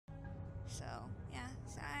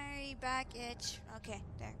my back itch. Okay,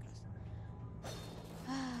 there it goes.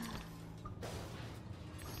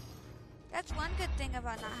 That's one good thing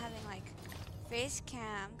about not having like face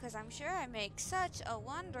cam, because I'm sure I make such a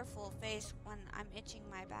wonderful face when I'm itching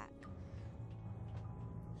my back.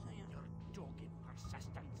 So, yeah. Your dogged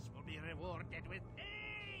persistence will be rewarded with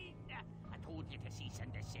pain. I told you to cease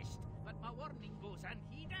and desist, but my warning goes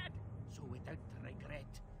unheeded. So without regret,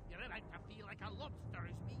 you're about to feel like a lobster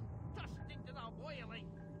is being tossed into the boiling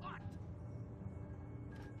pot.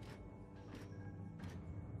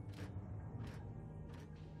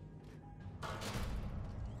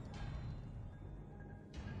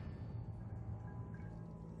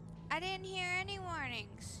 I didn't hear any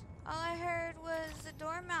warnings. All I heard was the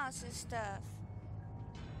dormouse's stuff.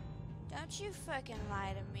 Don't you fucking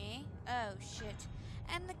lie to me. Oh shit.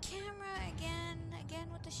 And the camera again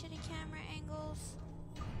with the shitty camera angles.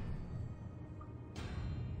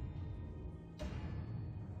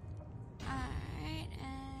 Alright,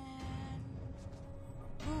 and...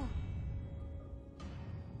 Ooh.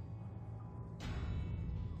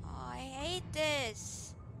 Oh, I hate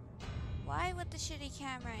this. Why with the shitty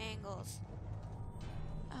camera angles?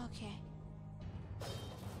 Okay.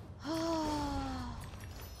 Oh.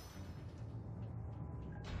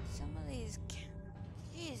 Some of these...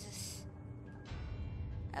 Jesus.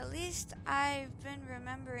 At least I've been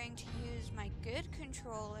remembering to use my good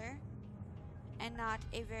controller and not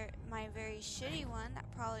my very shitty one that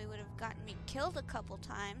probably would have gotten me killed a couple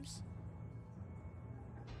times.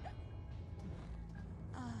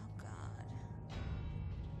 Oh god.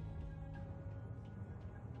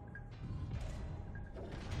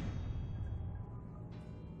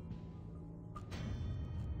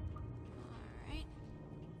 Alright.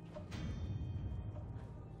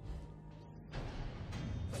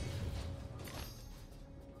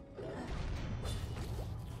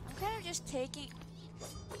 I'm kind of just taking...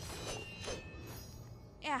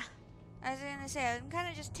 Yeah, I was gonna say, I'm kind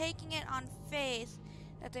of just taking it on faith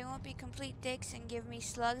that they won't be complete dicks and give me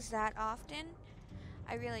slugs that often.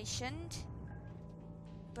 I really shouldn't,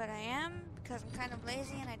 but I am, because I'm kind of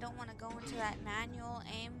lazy and I don't want to go into that manual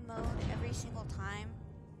aim mode every single time.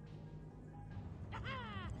 That's it.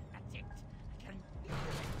 I can hear it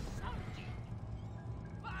sounding.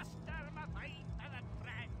 Faster, my fine fellow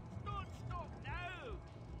friends. Don't stop now.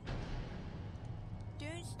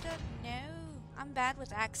 Don't stop, no. I'm bad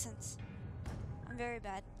with accents. I'm very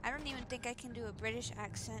bad. I don't even think I can do a British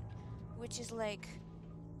accent, which is like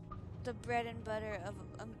the bread and butter of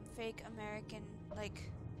fake American,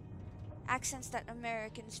 like accents that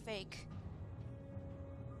Americans fake.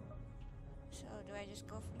 So do I just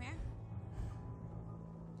go from here?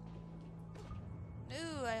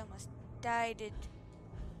 Ooh, I almost died.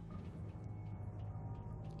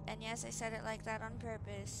 And yes, I said it like that on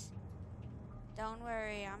purpose. Don't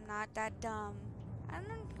worry, I'm not that dumb. I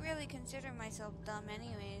don't really consider myself dumb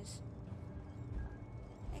anyways.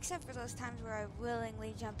 Except for those times where I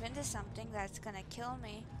willingly jump into something that's gonna kill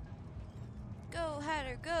me. Go,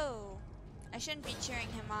 Hatter, go! I shouldn't be cheering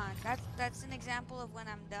him on. That's an example of when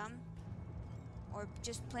I'm dumb. Or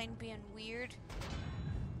just plain being weird.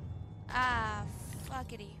 Ah,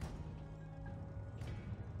 fuckity.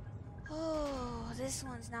 Oh, this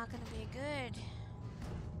one's not gonna be good.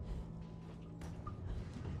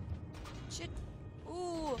 Shit.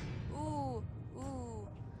 Ooh, ooh, ooh.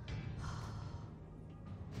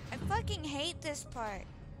 I fucking hate this part.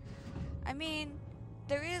 I mean,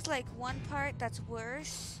 there is like one part that's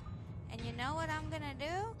worse. And you know what I'm gonna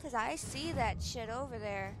do? Because I see that shit over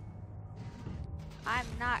there. I'm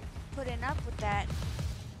not putting up with that.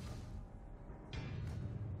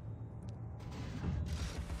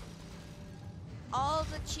 All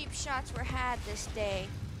the cheap shots were had this day.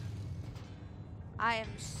 I am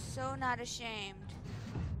so not ashamed.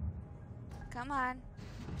 Come on.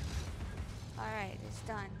 Alright, it's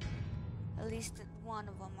done. At least one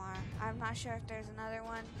of them are. I'm not sure if there's another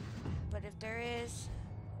one, but if there is...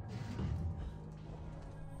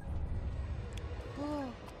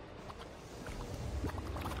 Ooh.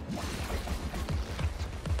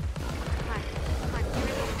 Come on, get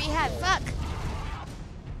rid of the beehive, fuck!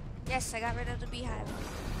 Yes, I got rid of the beehive.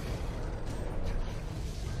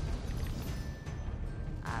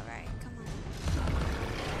 Alright, come on.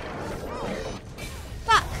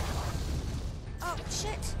 Fuck! Oh,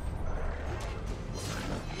 shit!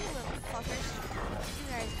 You little fuckers. You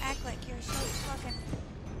guys act like you're so fucking...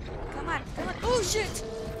 Come on, come on. Oh, shit!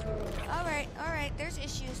 Alright, there's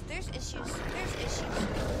issues, there's issues, there's issues,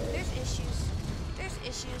 there's issues, there's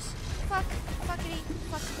issues. Fuck, fuckity,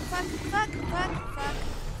 fuck, fuck, fuck, fuck,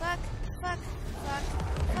 fuck, fuck, fuck, fuck,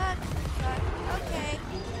 fuck, fuck. Okay,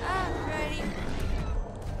 I'm ready.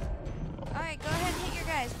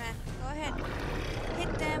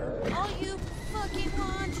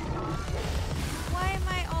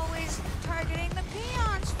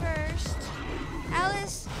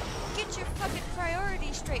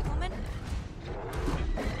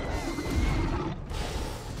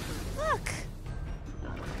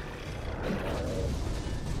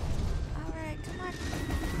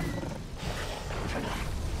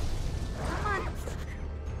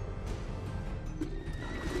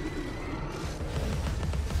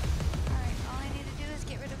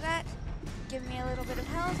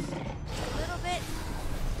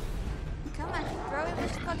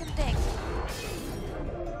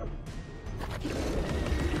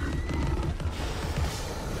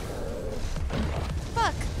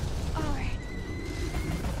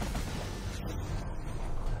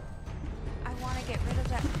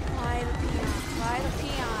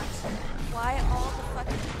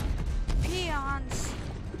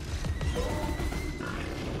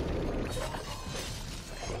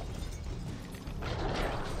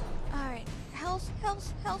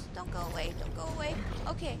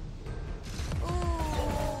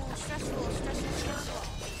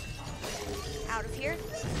 here.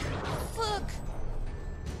 Fuck!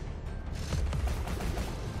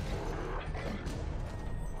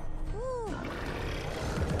 Woo.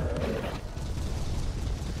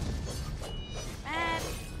 Man,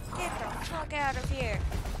 get the fuck out of here.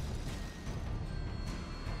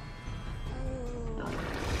 Ooh.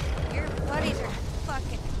 Your buddies are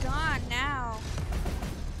fucking gone now.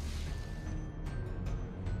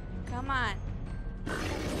 Come on.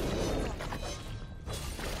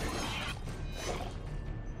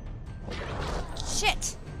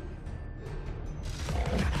 Shit!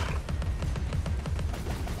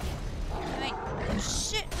 You ain't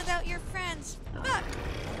shit without your friends. Fuck!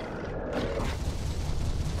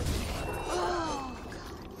 Oh,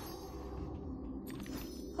 God.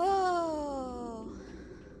 Oh.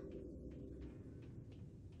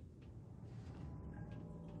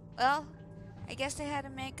 Well, I guess they had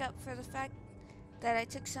to make up for the fact that I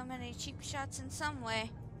took so many cheap shots in some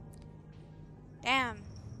way. Damn.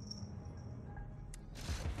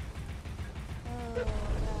 Oh, God.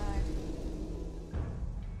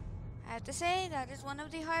 I have to say, that is one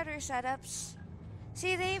of the harder setups.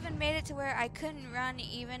 See, they even made it to where I couldn't run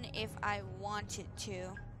even if I wanted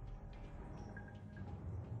to.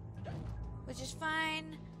 Which is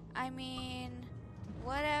fine. I mean,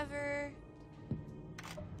 whatever.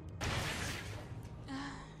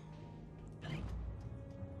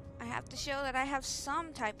 I have to show that I have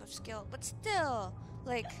some type of skill, but still,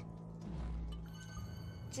 like,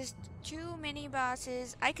 just 2 mini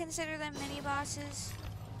bosses. I consider them mini bosses.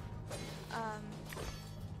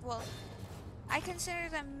 Well, I consider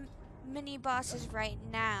them mini bosses right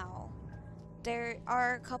now. There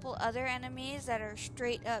are a couple other enemies that are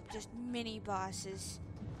straight up just mini bosses,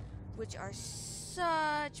 which are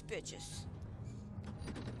such bitches.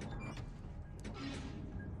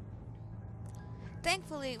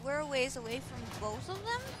 Thankfully, we're a ways away from both of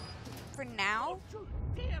them for now. Don't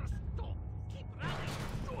you dare stop. Keep running.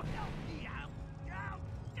 So help me out.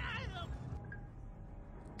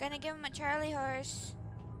 Gonna give him a Charlie horse.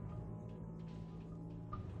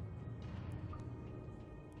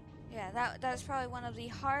 Yeah, that was probably one of the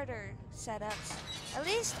harder setups. At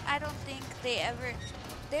least I don't think they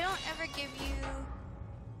don't ever give you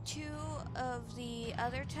 2 of the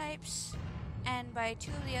other types. And by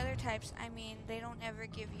 2 of the other types, I mean they don't ever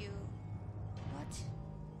give you... What?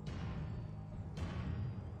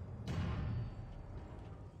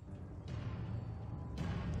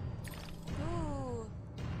 Ooh.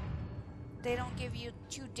 They don't give you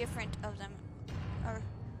 2 different of them. Or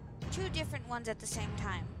 2 different ones at the same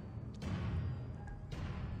time.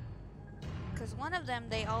 Because one of them,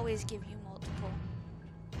 they always give you multiple.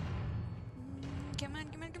 Come on,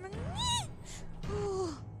 come on, come on.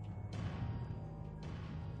 Ooh.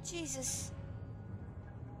 Jesus.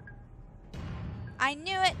 I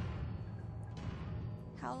knew it!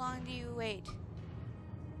 How long do you wait?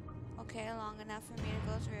 Okay, long enough for me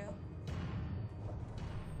to go through.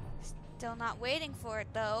 Still not waiting for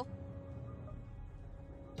it, though.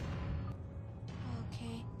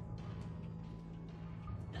 Okay.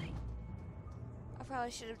 I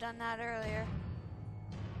probably should have done that earlier.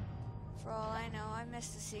 For all I know, I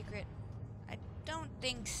missed the secret. I don't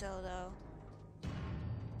think so, though.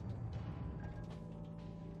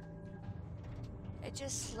 It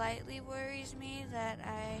just slightly worries me that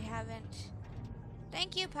I haven't...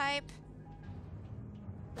 Thank you, Pipe!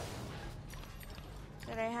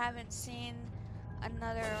 That I haven't seen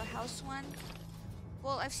another house one.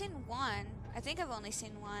 Well, I've seen one. I think I've only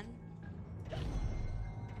seen one.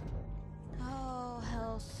 Oh,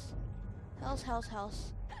 health. Health, health,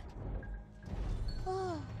 health.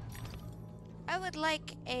 Oh. I would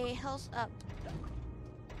like a health up.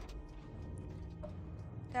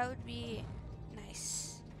 That would be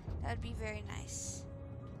nice. That would be very nice.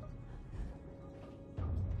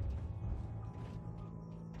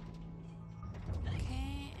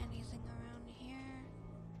 Okay, anything around here?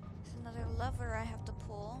 There's another lever I have to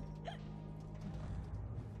pull.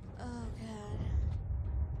 Oh god.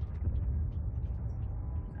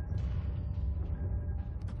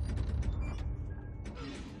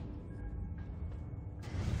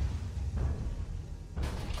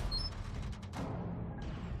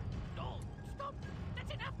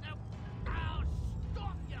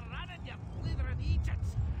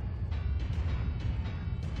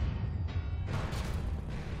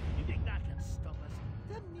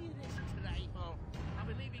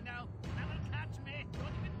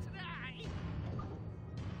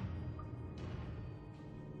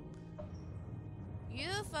 You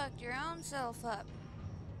fucked your own self up.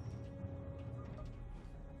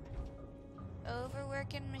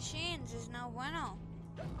 Overworking machines is no bueno.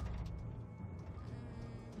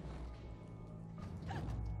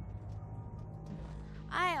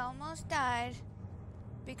 almost died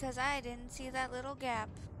because I didn't see that little gap.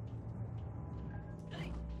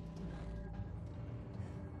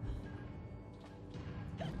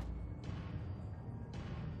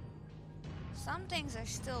 Some things are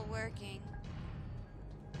still working,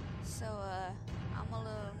 so I'm a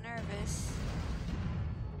little nervous.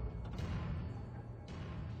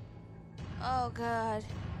 Oh god,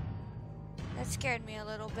 that scared me a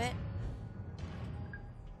little bit.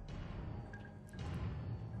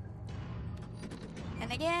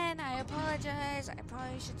 And again, I apologize. I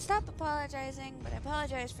probably should stop apologizing, but I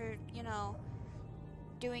apologize for, you know,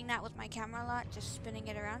 doing that with my camera a lot, just spinning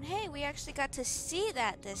it around. Hey, we actually got to see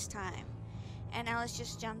that this time. And Alice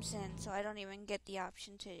just jumps in, so I don't even get the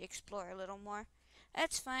option to explore a little more.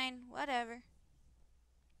 That's fine, whatever.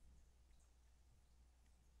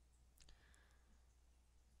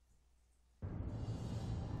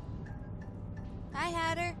 Hi,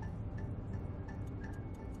 Hatter.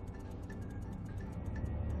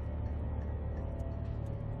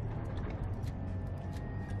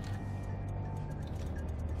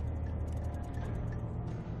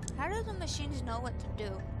 How do the machines know what to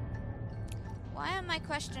do? Why am I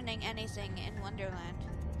questioning anything in Wonderland?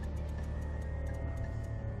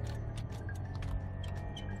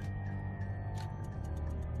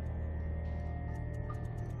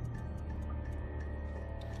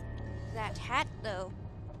 That hat, though.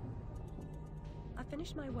 I've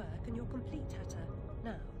finished my work and you're complete, Hatter.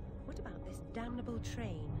 Now, what about this damnable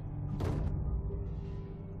train?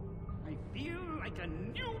 I feel like a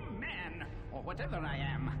new man, or whatever I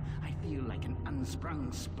am. I feel like an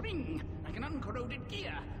unsprung spring, like an uncorroded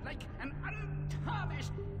gear, like an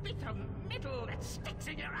untarnished bit of metal that sticks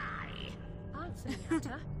in your eye. Answer me,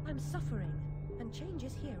 Hatter. I'm suffering. And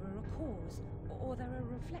changes here are a cause, or they're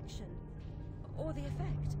a reflection, or the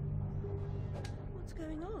effect. What's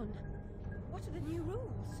going on? What are the new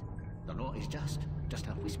rules? The law is just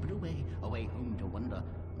a whisper away home to wonder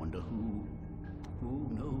who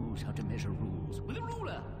knows how to measure rules with a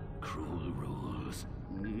ruler. Cruel rules.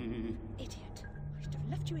 Idiot. I should have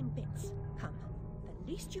left you in bits. Come,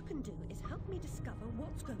 the least you can do is help me discover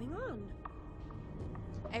what's going on.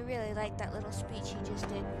 I really like that little speech he just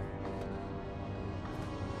did.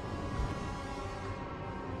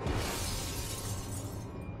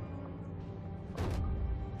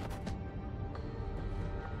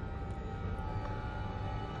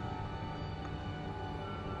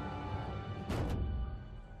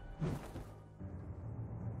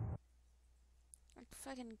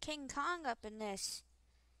 Fucking King Kong up in this.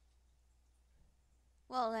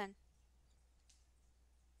 Well then.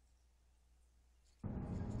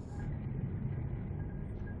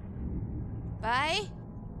 Bye?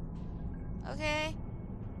 Okay.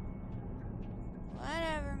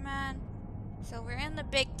 Whatever, man. So we're in the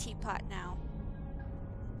big teapot now.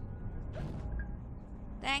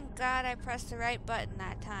 Thank God I pressed the right button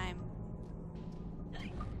that time.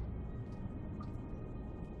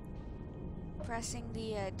 Pressing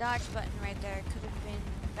the dodge button right there could have been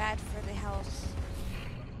bad for the health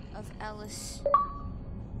of Alice.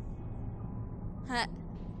 Huh.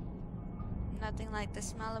 Nothing like the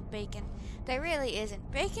smell of bacon. There really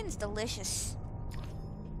isn't. Bacon's delicious.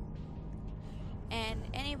 And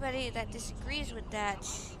anybody that disagrees with that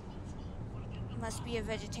must be a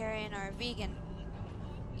vegetarian or a vegan.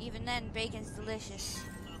 Even then, bacon's delicious.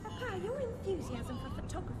 Papa, your enthusiasm for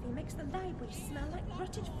photography makes the library smell like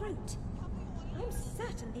rotted fruit. I'm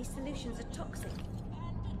certain these solutions are toxic.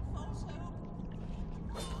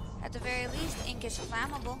 At the very least, ink is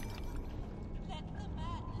flammable.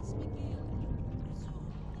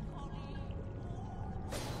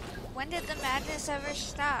 When did the madness ever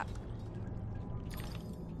stop?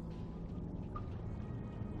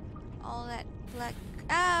 All that black...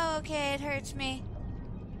 Oh, okay, it hurts me.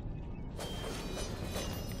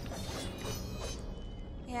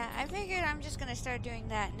 Yeah, I figured I'm just gonna start doing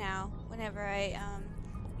that now. Whenever I,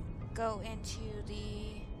 go into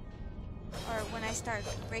the... Or when I start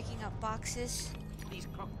breaking up boxes. These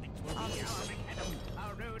cockpits will be our macadam,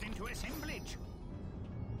 our road into assemblage.